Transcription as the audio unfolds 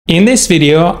In this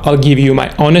video, I'll give you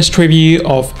my honest review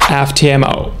of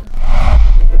Ftmo.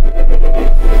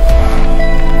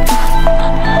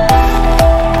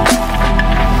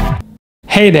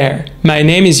 Hey there, my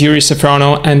name is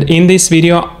Ftmo, and in this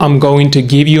video I'm going to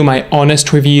give you my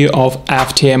honest review of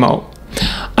Ftmo.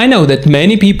 I know that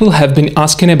many people have been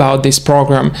asking about this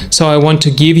program, so I want to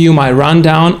give you my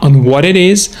rundown on what it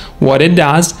is, what it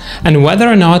does, and whether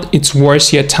or not it's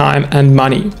worth your time and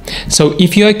money. So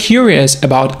if you are curious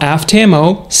about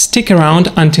Ftmo, stick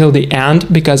around until the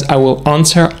end because I will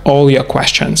answer all your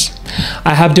questions.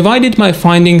 I have divided my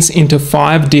findings into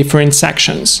 5 different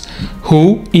sections.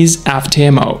 Who is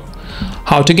Ftmo?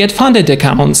 How to get funded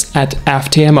accounts at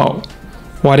Ftmo?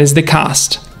 What is the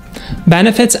cost?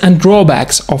 Benefits and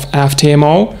drawbacks of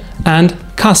Ftmo, and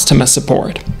customer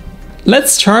support.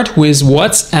 Let's start with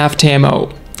what's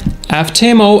Ftmo.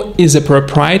 Ftmo is a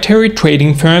proprietary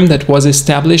trading firm that was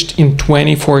established in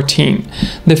 2014.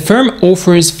 The firm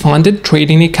offers funded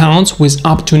trading accounts with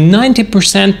up to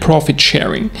 90% profit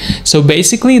sharing. So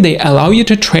basically they allow you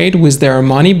to trade with their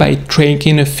money by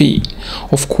taking a fee.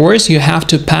 Of course, you have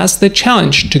to pass the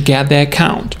challenge to get the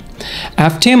account.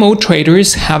 Ftmo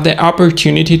traders have the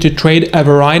opportunity to trade a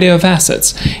variety of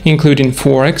assets, including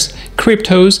Forex,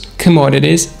 cryptos,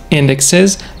 commodities,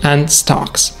 indexes, and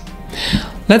stocks.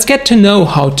 Let's get to know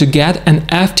how to get an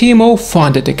Ftmo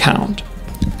funded account.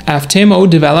 Ftmo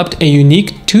developed a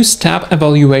unique 2-step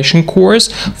evaluation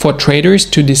course for traders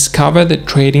to discover the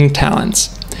trading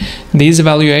talents. This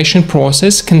evaluation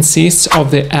process consists of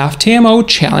the Ftmo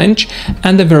challenge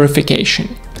and the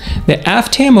verification. The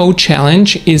Ftmo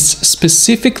challenge is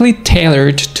specifically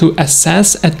tailored to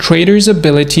assess a trader's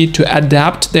ability to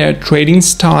adapt their trading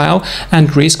style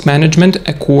and risk management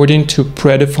according to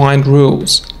predefined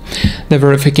rules. The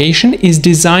verification is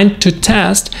designed to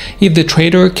test if the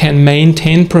trader can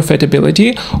maintain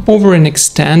profitability over an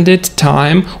extended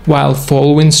time while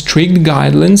following strict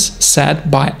guidelines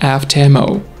set by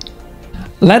Ftmo.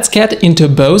 Let's get into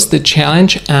both the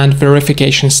challenge and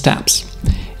verification steps.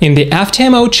 In the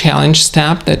Ftmo challenge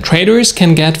step, the traders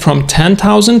can get from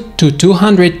 10,000 to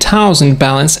 200,000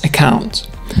 balance accounts.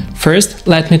 First,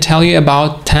 let me tell you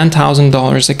about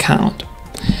 $10,000 account.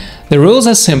 The rules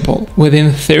are simple.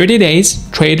 Within 30 days,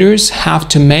 traders have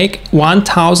to make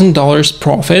 $1,000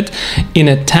 profit in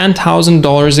a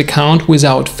 $10,000 account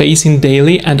without facing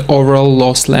daily and overall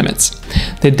loss limits.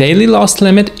 The daily loss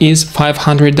limit is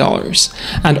 $500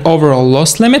 and overall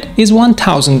loss limit is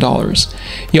 $1,000.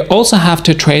 You also have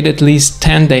to trade at least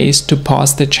 10 days to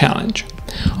pass the challenge.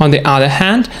 On the other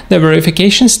hand, the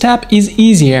verification step is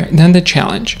easier than the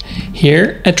challenge.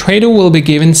 Here, a trader will be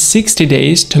given 60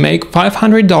 days to make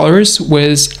 $500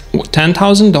 with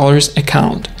 $10,000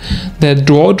 account. The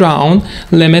drawdown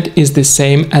limit is the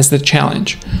same as the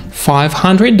challenge,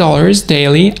 $500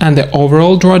 daily, and the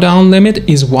overall drawdown limit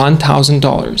is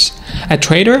 $1,000. A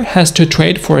trader has to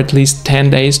trade for at least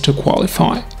 10 days to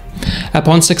qualify.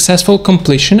 Upon successful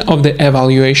completion of the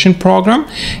evaluation program,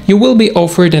 you will be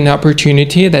offered an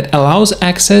opportunity that allows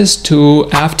access to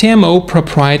Ftmo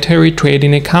proprietary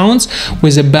trading accounts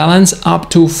with a balance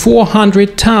up to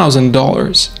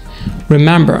 $400,000.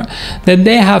 Remember that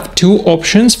they have 2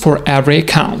 options for every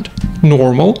account,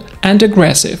 normal and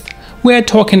aggressive. We are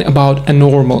talking about a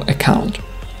normal account.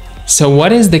 So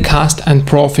what is the cost and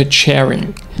profit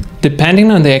sharing? Depending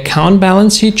on the account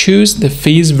balance you choose, the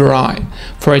fees vary.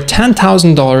 For a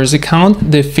 $10,000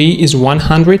 account, the fee is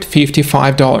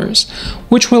 $155,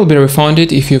 which will be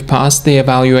refunded if you pass the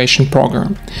evaluation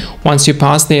program. Once you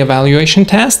pass the evaluation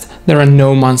test, there are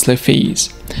no monthly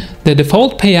fees. The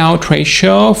default payout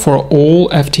ratio for all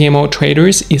Ftmo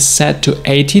traders is set to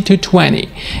 80 to 20.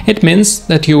 It means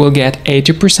that you will get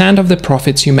 80% of the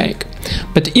profits you make.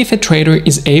 But if a trader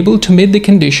is able to meet the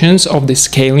conditions of the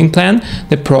scaling plan,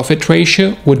 the profit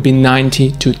ratio would be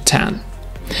 90 to 10.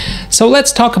 So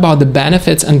let's talk about the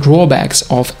benefits and drawbacks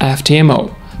of Ftmo.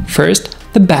 First,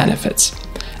 the benefits.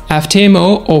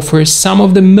 Ftmo offers some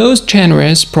of the most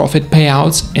generous profit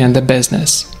payouts in the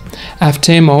business.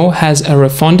 Ftmo has a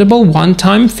refundable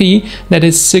one-time fee that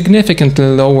is significantly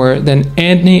lower than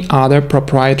any other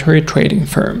proprietary trading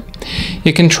firm.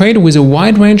 You can trade with a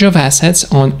wide range of assets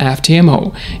on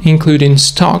Ftmo, including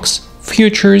stocks,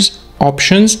 futures,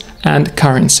 options, and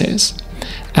currencies.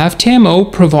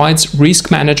 Ftmo provides risk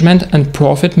management and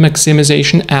profit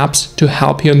maximization apps to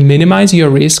help you minimize your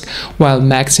risk while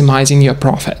maximizing your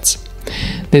profits.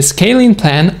 The scaling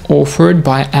plan offered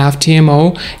by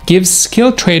Ftmo gives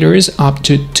skilled traders up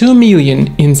to $2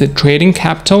 million in the trading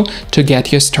capital to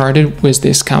get you started with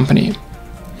this company.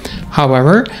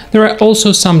 However, there are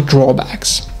also some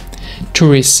drawbacks. To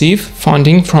receive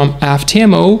funding from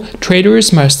Ftmo,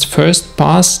 traders must first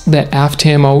pass the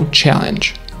Ftmo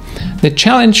challenge. The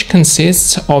challenge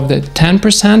consists of the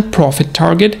 10% profit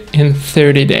target in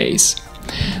 30 days.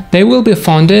 They will be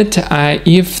funded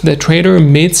if the trader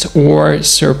meets or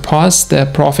surpasses the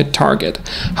profit target.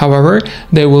 However,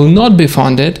 they will not be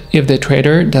funded if the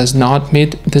trader does not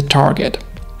meet the target.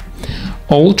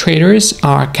 All traders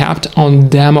are kept on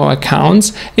demo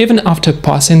accounts even after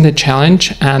passing the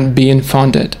challenge and being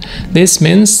funded. This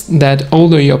means that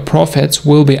although your profits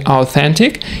will be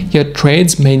authentic, your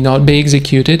trades may not be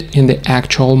executed in the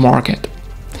actual market.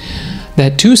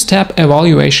 The two-step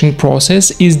evaluation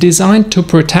process is designed to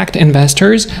protect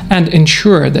investors and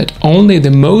ensure that only the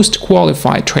most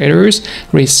qualified traders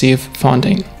receive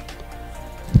funding.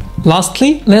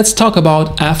 Lastly, let's talk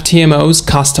about Ftmo's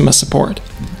customer support.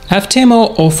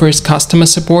 Ftmo offers customer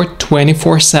support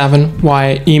 24/7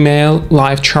 via email,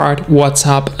 live chat,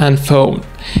 WhatsApp, and phone.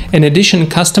 In addition,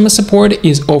 customer support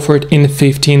is offered in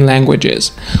 15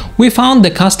 languages. We found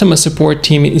the customer support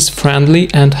team is friendly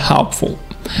and helpful.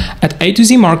 At A to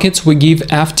Z Markets, we give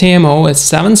Ftmo a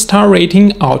 7-star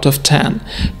rating out of 10,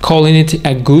 calling it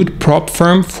a good prop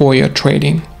firm for your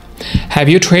trading. Have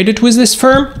you traded with this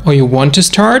firm or you want to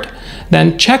start?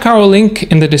 Then check our link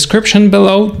in the description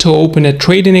below to open a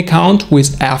trading account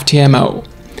with Ftmo.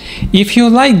 If you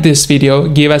liked this video,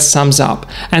 give us thumbs up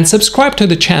and subscribe to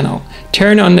the channel.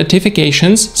 Turn on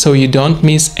notifications so you don't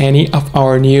miss any of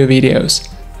our new videos.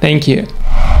 Thank you.